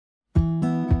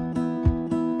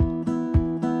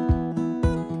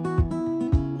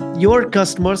your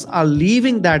customers are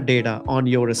leaving that data on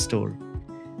your store.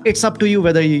 It's up to you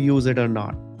whether you use it or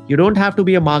not. You don't have to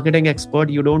be a marketing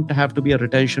expert. You don't have to be a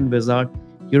retention wizard.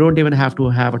 You don't even have to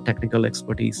have a technical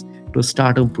expertise to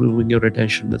start improving your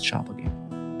retention with ShopAgain.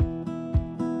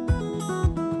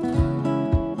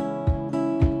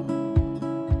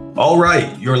 All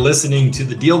right, you're listening to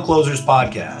the Deal Closers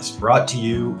podcast, brought to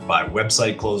you by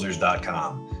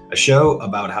websiteclosers.com, a show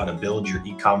about how to build your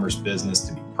e-commerce business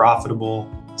to be profitable,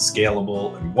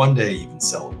 scalable, and one day even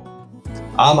sellable.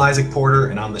 I'm Isaac Porter,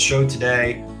 and on the show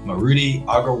today, Maruti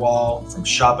Agarwal from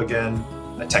ShopAgain,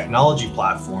 a technology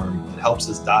platform that helps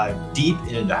us dive deep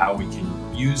into how we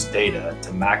can use data to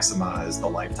maximize the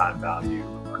lifetime value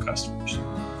of our customers.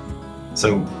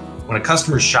 So when a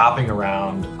customer is shopping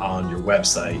around on your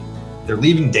website, they're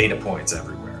leaving data points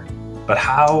everywhere. But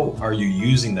how are you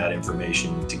using that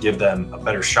information to give them a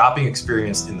better shopping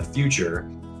experience in the future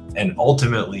and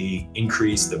ultimately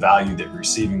increase the value that you're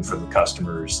receiving from the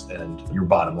customers and your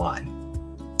bottom line?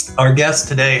 Our guest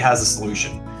today has a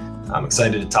solution. I'm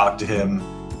excited to talk to him.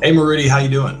 Hey, Maruti, how you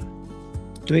doing?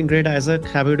 Doing great, Isaac.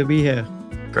 Happy to be here.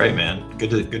 Great, man.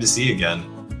 Good to see you again.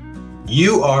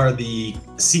 You are the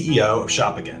CEO of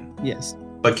ShopAgain. Yes.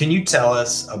 But can you tell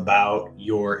us about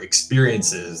your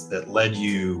experiences that led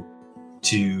you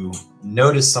to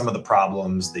notice some of the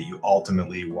problems that you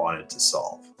ultimately wanted to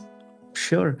solve?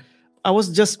 Sure. I was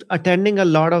just attending a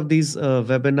lot of these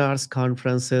webinars,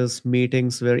 conferences,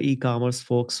 meetings where e-commerce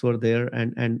folks were there.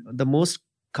 And the most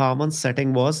common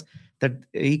setting was that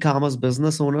e-commerce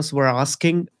business owners were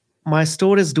asking, my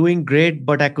store is doing great,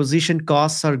 but acquisition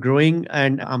costs are growing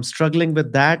and I'm struggling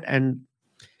with that. And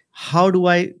how do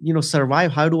I,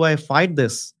 survive? How do I fight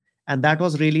this? And that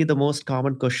was really the most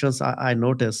common questions I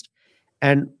noticed.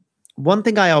 And one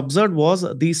thing I observed was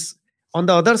these, on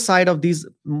the other side of these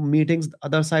meetings, the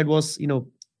other side was,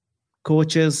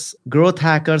 coaches, growth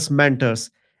hackers,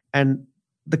 mentors. And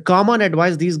the common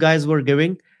advice these guys were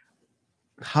giving,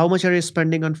 how much are you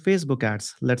spending on Facebook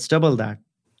ads? Let's double that.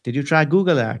 Did you try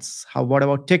Google ads? What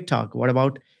about TikTok? What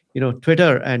about,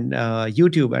 Twitter and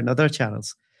YouTube and other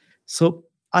channels? So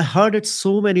I heard it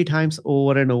so many times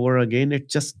over and over again. It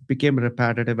just became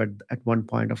repetitive at one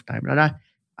point of time.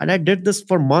 And I did this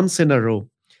for months in a row.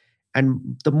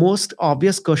 And the most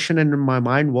obvious question in my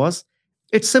mind was,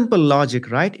 it's simple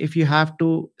logic, right? If you have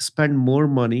to spend more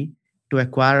money to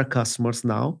acquire customers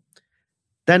now,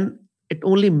 then it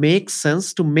only makes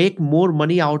sense to make more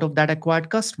money out of that acquired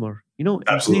customer.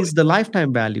 Absolutely. Increase the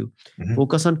lifetime value, Mm-hmm.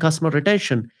 focus on customer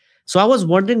retention. So I was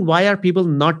wondering, why are people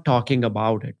not talking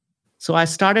about it? So I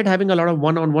started having a lot of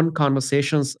one-on-one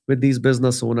conversations with these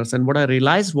business owners. And what I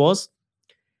realized was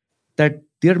that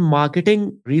their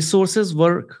marketing resources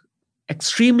were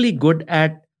extremely good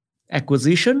at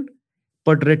acquisition,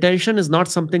 but retention is not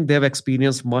something they've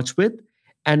experienced much with.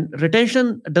 And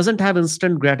retention doesn't have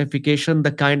instant gratification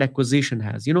the kind acquisition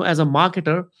has. As a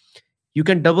marketer, you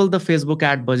can double the Facebook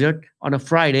ad budget on a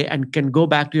Friday and can go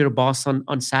back to your boss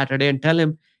on Saturday and tell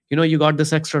him, you got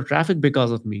this extra traffic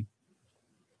because of me.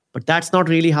 But that's not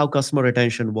really how customer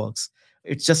retention works.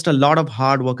 It's just a lot of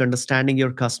hard work understanding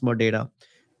your customer data,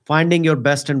 finding your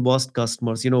best and worst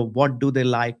customers. What do they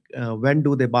like? When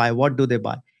do they buy? What do they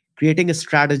buy? Creating a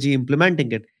strategy,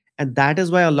 implementing it. And that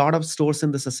is why a lot of stores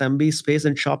in this SMB space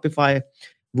and Shopify,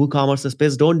 WooCommerce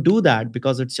space don't do that,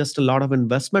 because it's just a lot of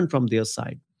investment from their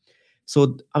side.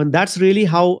 So that's really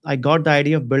how I got the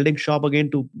idea of building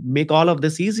ShopAgain to make all of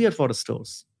this easier for the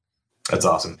stores. That's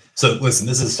awesome. So listen,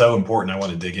 this is so important. I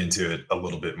want to dig into it a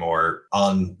little bit more.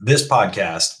 On this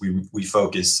podcast, we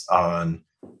focus on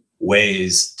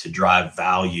ways to drive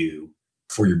value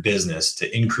for your business,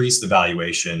 to increase the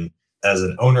valuation as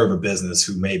an owner of a business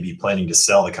who may be planning to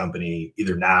sell the company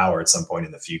either now or at some point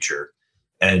in the future.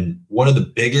 And one of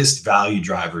the biggest value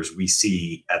drivers we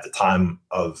see at the time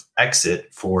of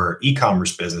exit for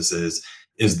e-commerce businesses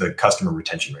is the customer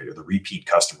retention rate, or the repeat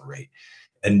customer rate.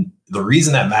 And the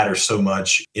reason that matters so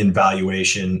much in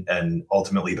valuation and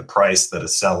ultimately the price that a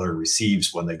seller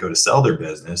receives when they go to sell their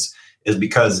business is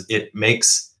because it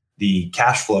makes the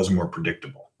cash flows more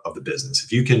predictable of the business.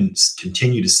 If you can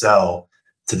continue to sell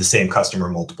to the same customer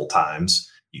multiple times,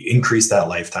 you increase that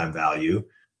lifetime value.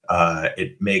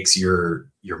 It makes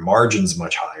your margins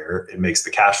much higher. It makes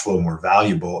the cash flow more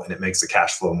valuable, and it makes the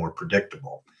cash flow more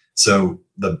predictable. So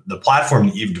the platform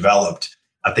that you've developed,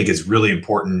 I think, is really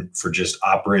important for just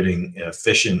operating an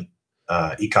efficient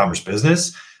e-commerce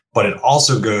business, but it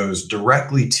also goes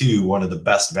directly to one of the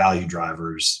best value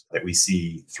drivers that we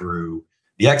see through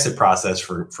the exit process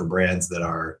for brands that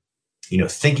are,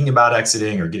 thinking about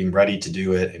exiting or getting ready to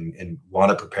do it and want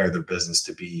to prepare their business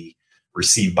to be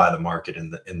received by the market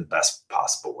in the best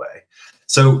possible way.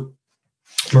 So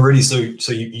Maruti,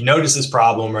 so you noticed this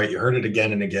problem, right? You heard it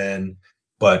again and again,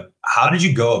 but how did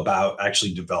you go about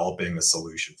actually developing a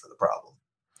solution for the problem?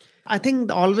 I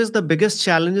think always the biggest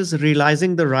challenge is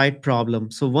realizing the right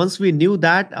problem. So once we knew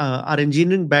that, our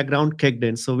engineering background kicked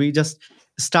in. So we just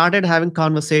started having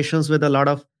conversations with a lot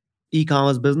of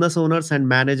e-commerce business owners and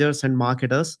managers and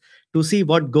marketers to see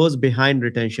what goes behind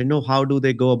retention. How do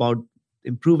they go about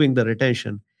improving the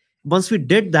retention? Once we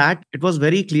did that, it was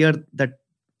very clear that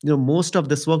most of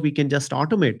this work we can just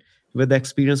automate with the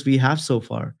experience we have so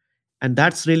far, and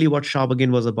that's really what Shop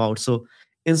Again was about. So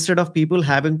instead of people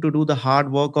having to do the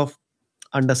hard work of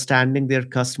understanding their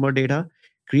customer data,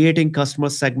 creating customer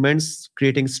segments,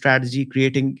 creating strategy,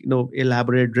 creating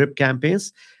elaborate drip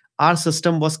campaigns, our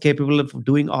system was capable of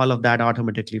doing all of that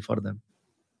automatically for them.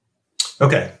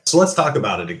 Okay, so let's talk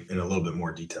about it in a little bit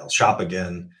more detail. Shop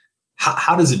Again,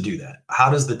 how does it do that? How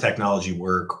does the technology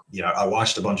work? I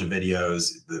watched a bunch of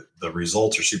videos. The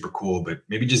results are super cool, but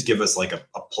maybe just give us like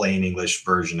a plain English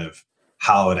version of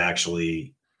how it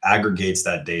actually aggregates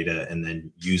that data and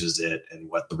then uses it and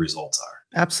what the results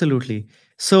are. Absolutely.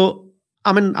 So,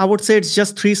 I would say it's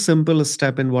just three simple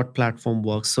steps in what platform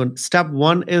works. So, step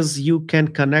one is you can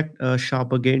connect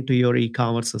Shop Again to your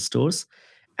e-commerce stores.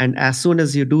 And as soon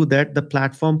as you do that, the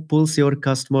platform pulls your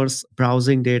customers'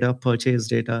 browsing data, purchase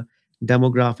data,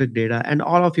 demographic data, and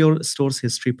all of your store's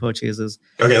history purchases.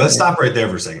 Okay, let's stop right there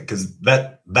for a second, because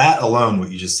that alone,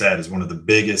 what you just said, is one of the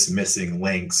biggest missing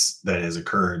links that has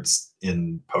occurred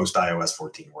in post iOS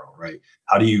 14 world, right?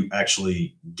 How do you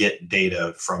actually get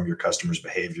data from your customers'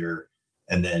 behavior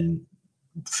and then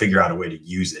figure out a way to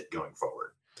use it going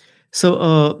forward?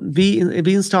 So we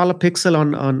install a pixel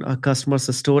on a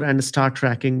customer's store and start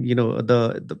tracking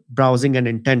the browsing and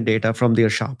intent data from their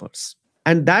shoppers.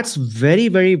 And that's very,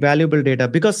 very valuable data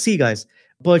because, see, guys,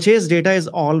 purchase data is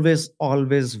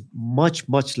always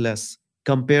much less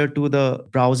compared to the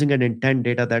browsing and intent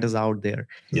data that is out there.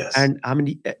 Yes.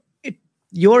 And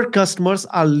your customers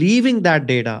are leaving that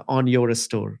data on your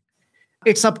store.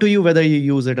 It's up to you whether you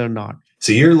use it or not.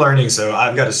 So you're learning. So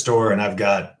I've got a store and I've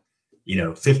got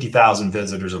 50,000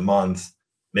 visitors a month.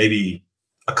 Maybe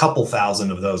a couple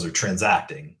thousand of those are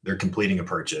transacting. They're completing a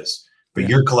purchase. But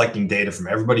you're collecting data from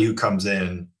everybody who comes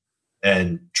in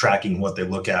and tracking what they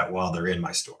look at while they're in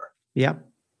my store. Yeah,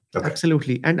 okay.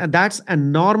 Absolutely. And that's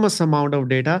enormous amount of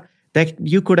data that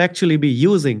you could actually be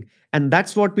using. And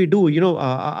that's what we do.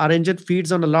 Our engine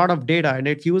feeds on a lot of data and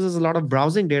it uses a lot of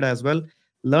browsing data as well,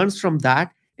 learns from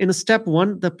that. In step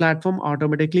one, the platform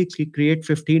automatically create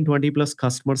 15, 20 plus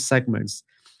customer segments.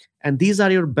 And these are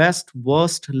your best,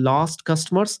 worst, lost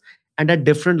customers and at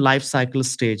different life cycle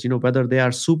stage, whether they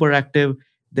are super active,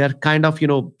 they're kind of,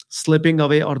 slipping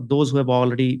away, or those who have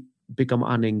already become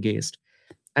unengaged.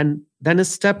 And then in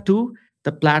step two,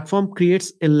 the platform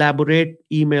creates elaborate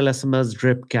email, SMS,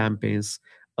 drip campaigns,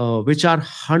 which are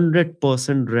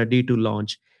 100% ready to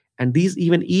launch. And these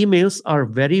even emails are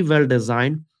very well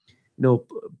designed,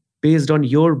 based on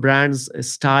your brand's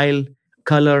style,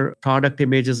 color, product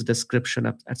images,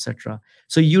 description, etc.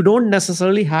 So you don't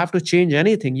necessarily have to change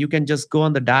anything. You can just go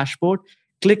on the dashboard,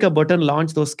 click a button,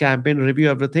 launch those campaign,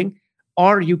 review everything,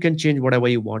 or you can change whatever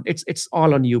you want. It's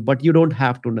all on you, but you don't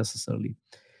have to necessarily.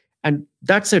 And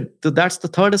that's it. So that's the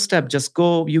third step. Just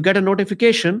go. You get a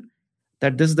notification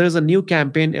that there's a new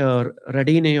campaign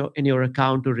ready in your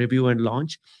account to review and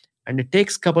launch. And it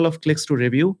takes a couple of clicks to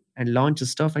review and launch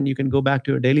stuff, and you can go back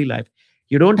to your daily life.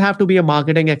 You don't have to be a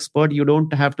marketing expert. You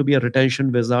don't have to be a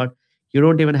retention wizard. You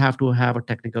don't even have to have a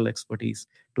technical expertise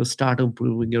to start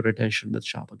improving your retention with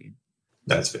Shop Again.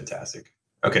 That's fantastic.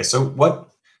 Okay, so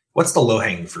what's the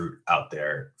low-hanging fruit out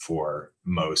there for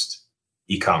most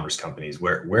e-commerce companies?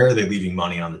 Where are they leaving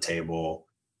money on the table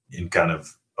in kind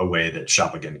of a way that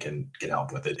Shop Again can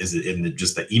help with it? Is it in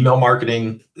just the email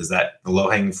marketing? Is that the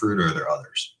low-hanging fruit, or are there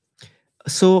others?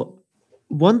 So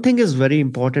one thing is very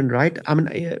important, right?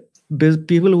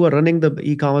 People who are running the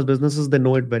e-commerce businesses, they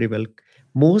know it very well.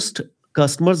 Most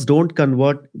customers don't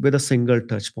convert with a single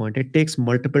touch point. It takes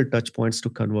multiple touch points to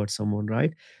convert someone,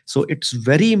 right? So it's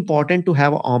very important to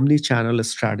have an omni-channel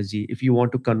strategy if you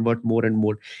want to convert more and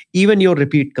more, even your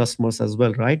repeat customers as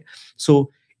well, right?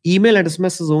 So email and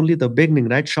SMS is only the beginning,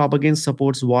 right? Shop Again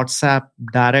supports WhatsApp,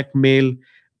 direct mail,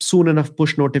 soon enough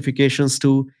push notifications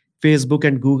to Facebook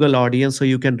and Google audience, so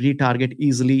you can retarget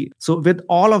easily. So with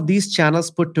all of these channels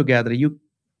put together, you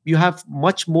have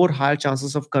much more higher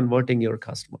chances of converting your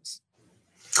customers.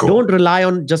 Cool. Don't rely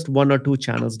on just one or two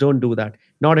channels. Don't do that.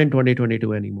 Not in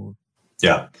 2022 anymore.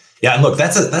 Yeah. And look,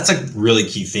 that's a really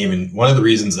key theme. And one of the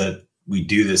reasons that we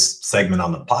do this segment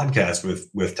on the podcast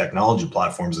with technology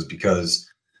platforms is because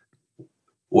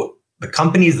what the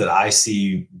companies that I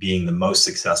see being the most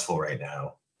successful right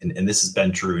now, and this has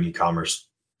been true in e-commerce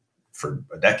for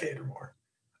a decade or more,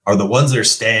 are the ones that are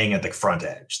staying at the front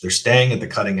edge. They're staying at the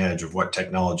cutting edge of what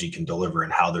technology can deliver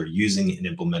and how they're using and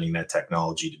implementing that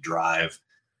technology to drive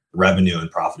revenue and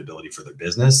profitability for their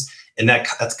business. And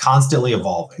that's constantly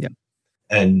evolving. Yeah.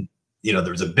 And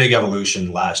there was a big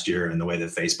evolution last year in the way that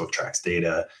Facebook tracks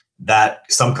data that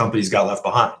some companies got left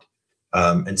behind.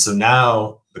 And so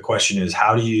now the question is,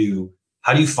 how do you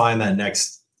find that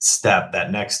next step,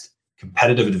 that next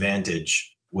competitive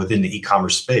advantage within the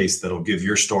e-commerce space that'll give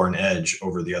your store an edge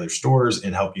over the other stores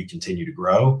and help you continue to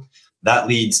grow? That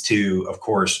leads to, of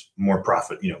course, more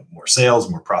profit, more sales,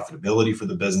 more profitability for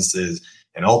the businesses.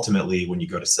 And ultimately, when you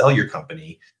go to sell your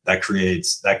company, that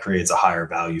creates a higher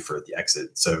value for the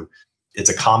exit. So it's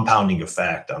a compounding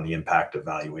effect on the impact of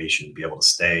valuation to be able to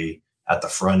stay at the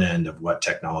front end of what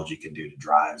technology can do to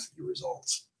drive your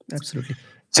results. Absolutely.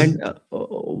 So, And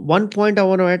one point I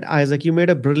want to add, Isaac, you made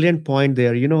a brilliant point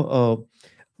there.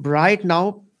 Right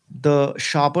now, the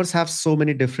shoppers have so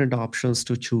many different options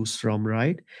to choose from,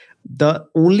 right? The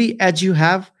only edge you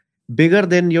have bigger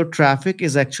than your traffic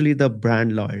is actually the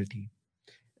brand loyalty.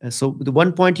 So the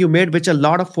one point you made, which a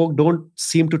lot of folk don't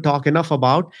seem to talk enough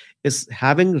about, is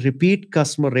having repeat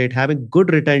customer rate, having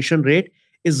good retention rate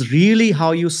is really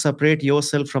how you separate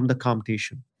yourself from the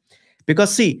competition.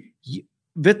 Because see,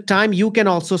 with time, you can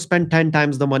also spend 10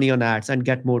 times the money on ads and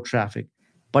get more traffic.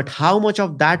 But how much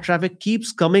of that traffic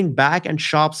keeps coming back and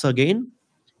shops again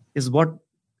is what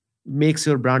makes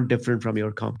your brand different from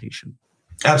your competition.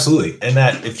 absolutely. And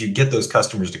that if you get those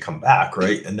customers to come back,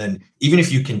 right? And then even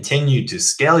if you continue to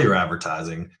scale your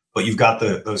advertising, but you've got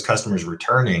those customers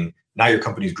returning, now your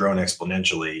company's grown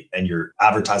exponentially and your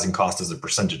advertising cost as a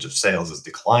percentage of sales is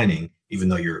declining, even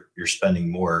though you're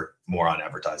spending more on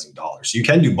advertising dollars. So you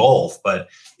can do both, but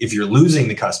if you're losing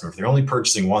the customer, if they're only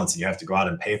purchasing once and you have to go out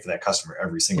and pay for that customer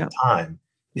every single time,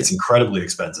 it's incredibly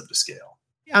expensive to scale.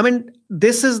 I mean,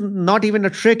 this is not even a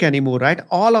trick anymore, right?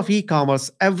 All of e-commerce,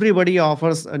 everybody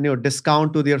offers a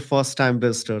discount to their first-time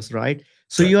visitors, right?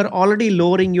 So you are already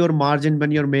lowering your margin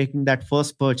when you're making that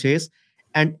first purchase,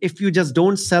 and if you just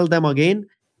don't sell them again,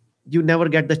 you never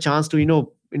get the chance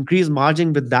to increase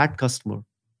margin with that customer.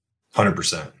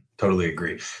 100%, totally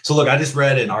agree. So look, I just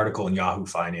read an article in Yahoo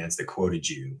Finance that quoted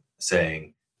you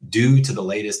saying, due to the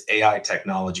latest AI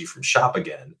technology from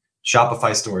ShopAgain,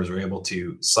 Shopify stores are able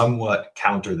to somewhat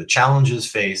counter the challenges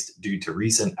faced due to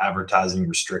recent advertising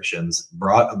restrictions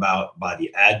brought about by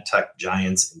the ad tech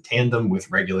giants in tandem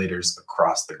with regulators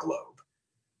across the globe.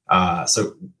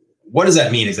 So what does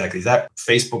that mean exactly? Is that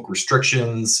Facebook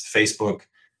restrictions, Facebook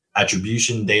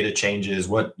attribution data changes?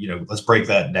 Let's break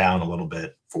that down a little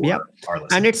bit for our listeners.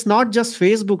 And it's not just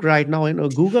Facebook right now.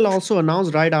 Google also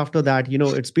announced right after that,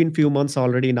 it's been few months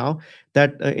already now,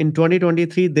 that in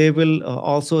 2023, they will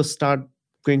also start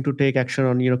going to take action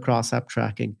on, cross-app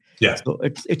tracking. Yeah. So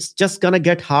it's just going to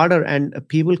get harder, and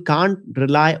people can't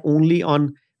rely only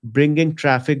on bringing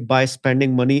traffic by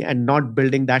spending money and not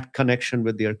building that connection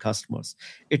with their customers.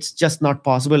 It's just not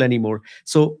possible anymore.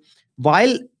 So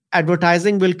while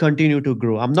advertising will continue to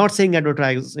grow, I'm not saying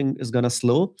advertising is going to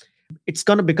slow. It's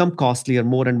going to become costlier,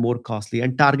 more and more costly,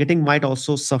 and targeting might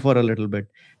also suffer a little bit.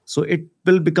 So it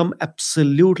will become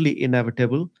absolutely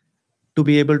inevitable to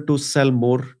be able to sell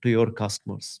more to your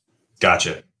customers.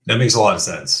 Gotcha. That makes a lot of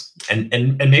sense. And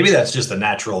maybe that's just a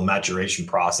natural maturation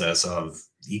process of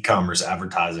e-commerce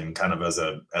advertising kind of as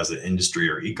an industry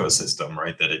or ecosystem,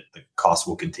 right? That the cost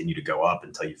will continue to go up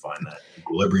until you find that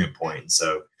equilibrium point.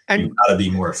 So you've got to be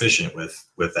more efficient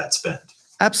with that spend.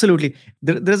 Absolutely.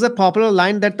 There's a popular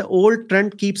line that the old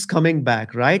trend keeps coming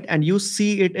back, right? And you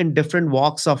see it in different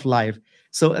walks of life.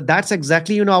 So that's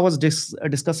exactly, I was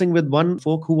discussing with one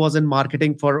folk who was in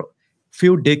marketing for a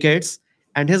few decades.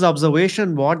 And his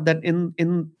observation was that in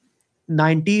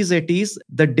 90s, 80s,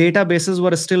 the databases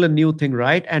were still a new thing,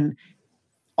 right? And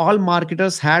all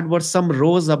marketers had were some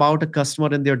rows about a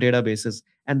customer in their databases.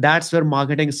 And that's where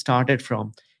marketing started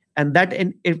from. And that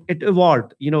it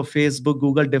evolved, Facebook,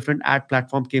 Google, different ad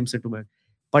platform came into it.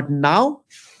 But now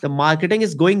the marketing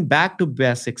is going back to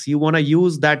basics. You want to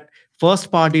use that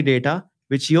first party data,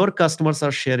 which your customers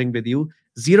are sharing with you,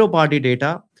 zero party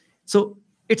data. So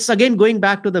it's again going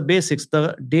back to the basics,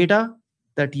 the data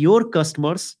that your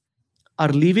customers are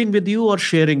leaving with you or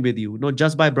sharing with you, not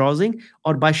just by browsing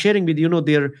or by sharing with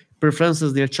their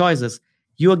preferences, their choices.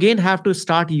 You again have to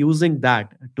start using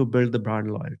that to build the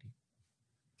brand loyalty.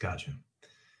 Gotcha.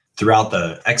 Throughout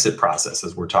the exit process,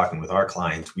 as we're talking with our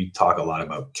clients, we talk a lot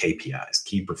about KPIs,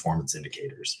 key performance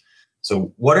indicators.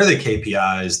 So what are the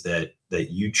KPIs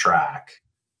that you track,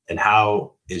 and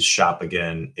how is Shop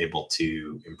Again able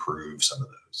to improve some of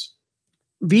those?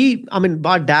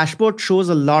 Our dashboard shows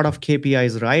a lot of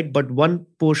KPIs, right? But one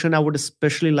portion I would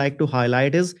especially like to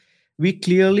highlight is we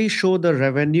clearly show the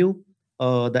revenue,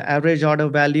 the average order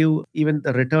value, even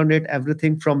the return rate,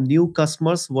 everything from new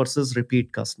customers versus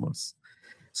repeat customers.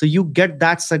 So you get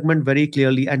that segment very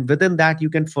clearly. And within that, you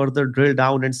can further drill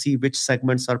down and see which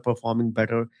segments are performing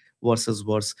better versus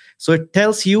worse. So it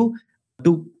tells you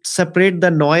to separate the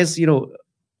noise,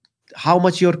 how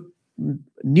much your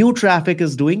new traffic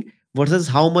is doing versus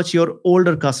how much your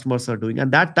older customers are doing.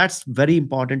 And that's very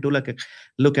important to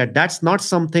look at. That's not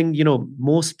something,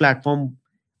 most platform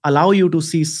allow you to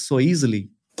see so easily.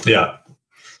 Yeah.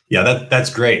 Yeah,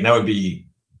 that's great. And that would be,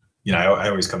 I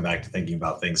always come back to thinking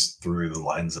about things through the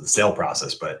lens of the sale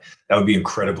process, but that would be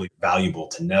incredibly valuable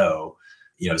to know.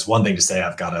 It's one thing to say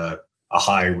I've got a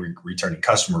high returning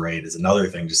customer rate. Is another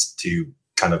thing just to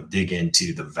kind of dig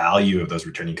into the value of those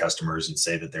returning customers and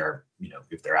say that they're,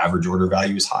 if their average order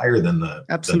value is higher than the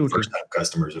first time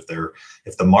customers,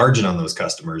 if the margin on those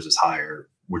customers is higher,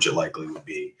 which it likely would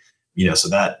be, so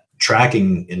that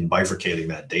tracking and bifurcating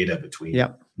that data between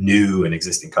new and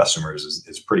existing customers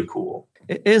is pretty cool.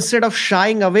 Instead of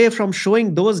shying away from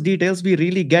showing those details, we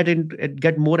really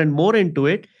get more and more into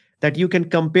it, that you can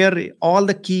compare all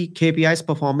the key KPIs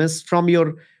performance from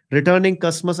your returning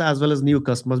customers as well as new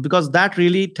customers, because that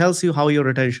really tells you how your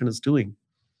retention is doing.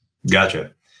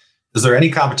 Gotcha. Is there any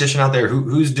competition out there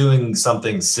who's doing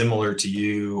something similar to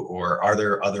you, or are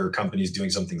there other companies doing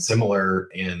something similar,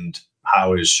 and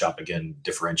how is Shop Again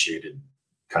differentiated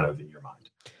kind of in your mind?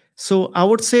 So I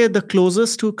would say the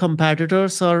closest two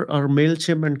competitors are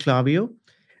MailChimp and Klaviyo.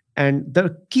 And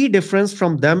the key difference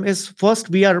from them is, first,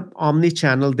 we are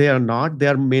omni-channel. They are not. They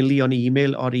are mainly on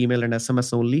email or email and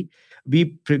SMS only.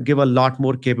 We give a lot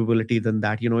more capability than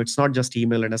that. It's not just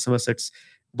email and SMS. It's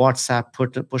WhatsApp,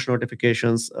 push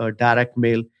notifications, direct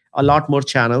mail, a lot more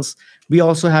channels. We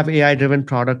also have AI-driven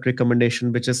product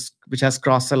recommendation, which has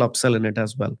cross-sell, upsell in it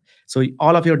as well. So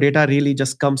all of your data really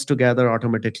just comes together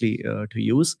automatically to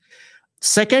use.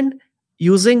 Second,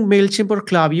 using MailChimp or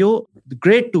Klaviyo,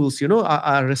 great tools,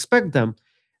 I respect them.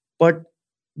 But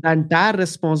the entire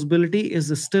responsibility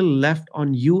is still left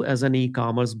on you as an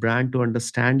e-commerce brand to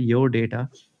understand your data,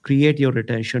 create your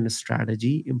retention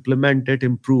strategy, implement it,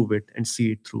 improve it, and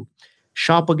see it through.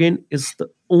 Shop Again is the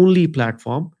only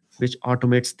platform which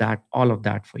automates all of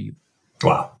that for you.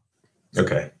 Wow.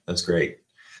 Okay, that's great.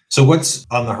 So what's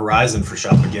on the horizon for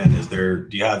Shop Again? Do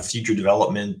you have future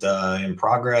development in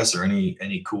progress, or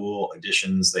any cool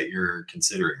additions that you're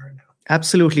considering right now?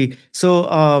 Absolutely.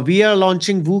 So we are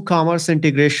launching WooCommerce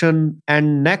integration,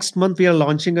 and next month we are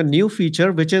launching a new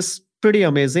feature, which is pretty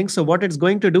amazing. So what it's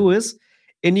going to do is,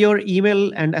 in your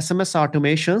email and SMS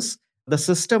automations, the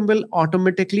system will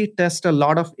automatically test a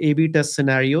lot of A/B test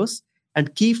scenarios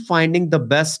and keep finding the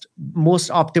best, most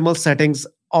optimal settings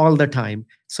all the time.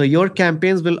 So your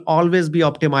campaigns will always be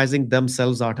optimizing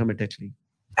themselves automatically.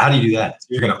 How do you do that? So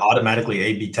you're going to automatically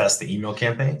A/B test the email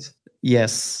campaigns?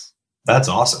 Yes. That's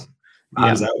awesome. How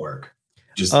does that work?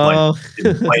 Just without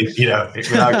getting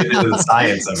into the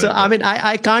science of it. So,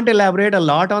 I can't elaborate a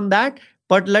lot on that,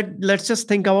 but let's just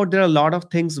think about, there are a lot of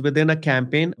things within a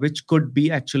campaign which could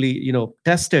be actually,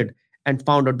 tested and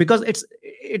found out, because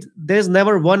there's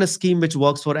never one scheme which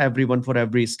works for everyone, for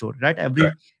every store, right?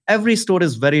 Every store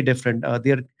is very different.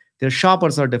 Their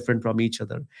shoppers are different from each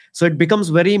other. So it becomes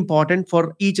very important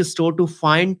for each store to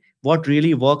find what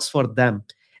really works for them.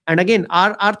 And again,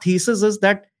 our thesis is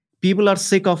that people are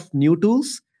sick of new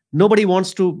tools. Nobody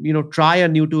wants to, try a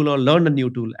new tool or learn a new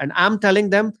tool. And I'm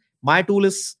telling them my tool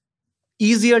is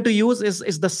easier to use,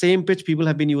 is the same pitch people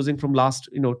have been using from last,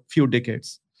 few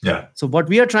decades. Yeah. So what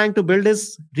we are trying to build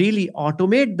is really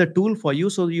automate the tool for you,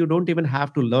 so you don't even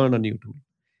have to learn a new tool.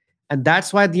 And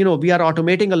that's why, we are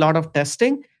automating a lot of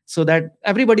testing, so that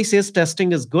everybody says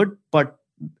testing is good, but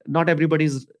not everybody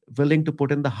is willing to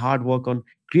put in the hard work on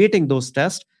creating those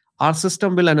tests. Our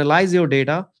system will analyze your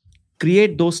data,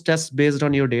 create those tests based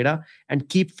on your data, and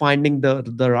keep finding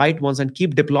the right ones and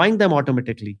keep deploying them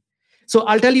automatically. So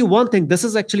I'll tell you one thing. This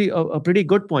is actually a pretty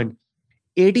good point.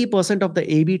 80% of the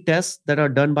A/B tests that are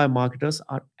done by marketers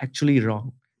are actually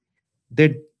wrong.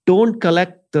 They don't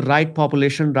collect the right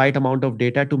population, right amount of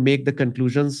data to make the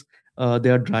conclusions they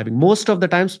are driving. Most of the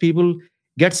times people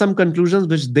get some conclusions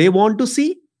which they want to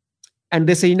see, and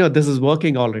they say, this is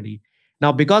working already.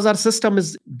 Now, because our system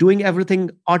is doing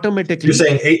everything automatically. You're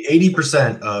saying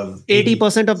 80% of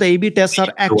 80% of the A/B tests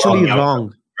are actually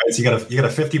wrong. Right? So you got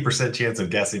a 50% chance of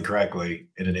guessing correctly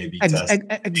in an A/B test.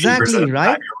 Exactly,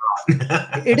 right?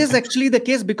 It is actually the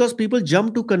case because people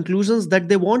jump to conclusions that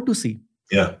they want to see.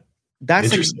 Yeah. That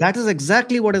is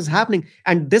exactly what is happening.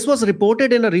 And this was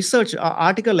reported in a research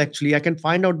article, actually. I can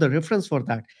find out the reference for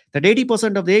that. That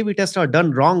 80% of the A/B tests are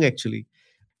done wrong, actually.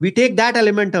 We take that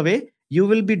element away, you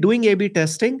will be doing A/B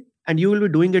testing and you will be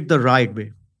doing it the right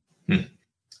way.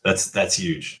 That's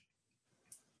huge.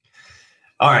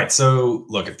 All right. So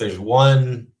look, if there's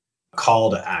one call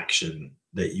to action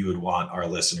that you would want our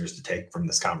listeners to take from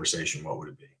this conversation, what would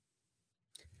it be?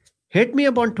 Hit me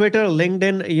up on Twitter,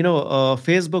 LinkedIn,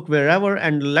 Facebook, wherever,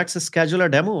 and let's schedule a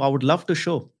demo. I would love to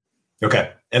show.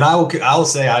 Okay. And I'll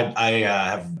say I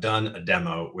have done a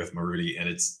demo with Maruti, and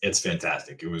it's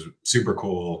fantastic. It was super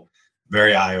cool,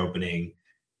 very eye-opening.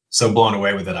 So blown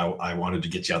away with it. I wanted to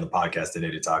get you on the podcast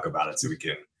today to talk about it so we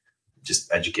can just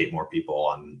educate more people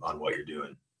on what you're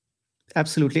doing.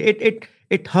 Absolutely.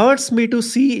 It hurts me to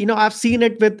see, I've seen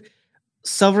it with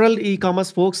several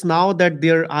e-commerce folks now that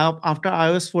they're after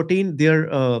iOS 14, their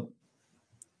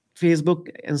Facebook,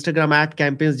 Instagram ad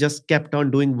campaigns just kept on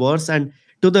doing worse, and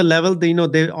to the level they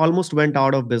almost went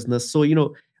out of business. So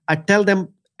I tell them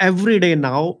every day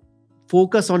now,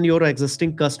 focus on your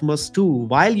existing customers too,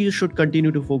 while you should continue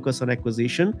to focus on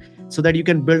acquisition so that you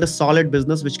can build a solid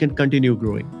business which can continue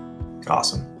growing.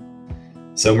 Awesome.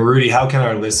 So Maruti, how can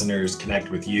our listeners connect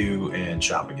with you and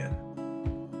Shop Again?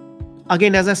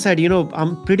 Again, as I said,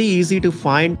 I'm pretty easy to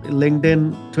find.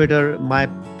 LinkedIn, Twitter. My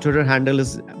Twitter handle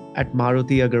is at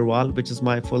Maruti Agarwal, which is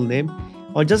my full name.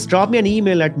 Or just drop me an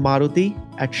email at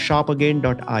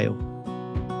maruti@shopagain.io.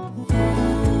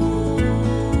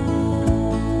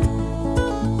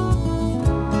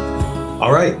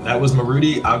 All right, that was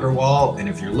Maruti Agarwal. And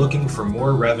if you're looking for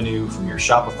more revenue from your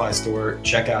Shopify store,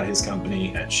 check out his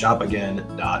company at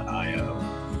ShopAgain.io.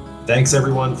 Thanks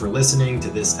everyone for listening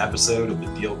to this episode of the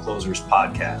Deal Closers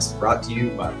podcast, brought to you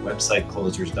by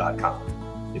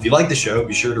websiteclosers.com. If you like the show,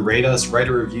 be sure to rate us, write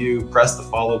a review, press the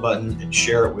follow button, and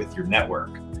share it with your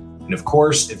network. And of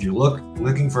course, if you're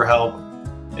looking for help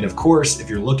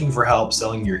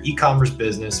selling your e-commerce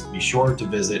business, be sure to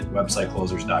visit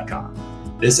websiteclosers.com.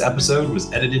 This episode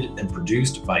was edited and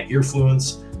produced by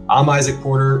Earfluence. I'm Isaac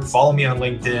Porter. Follow me on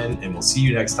LinkedIn, and we'll see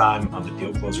you next time on the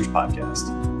Deal Closers podcast.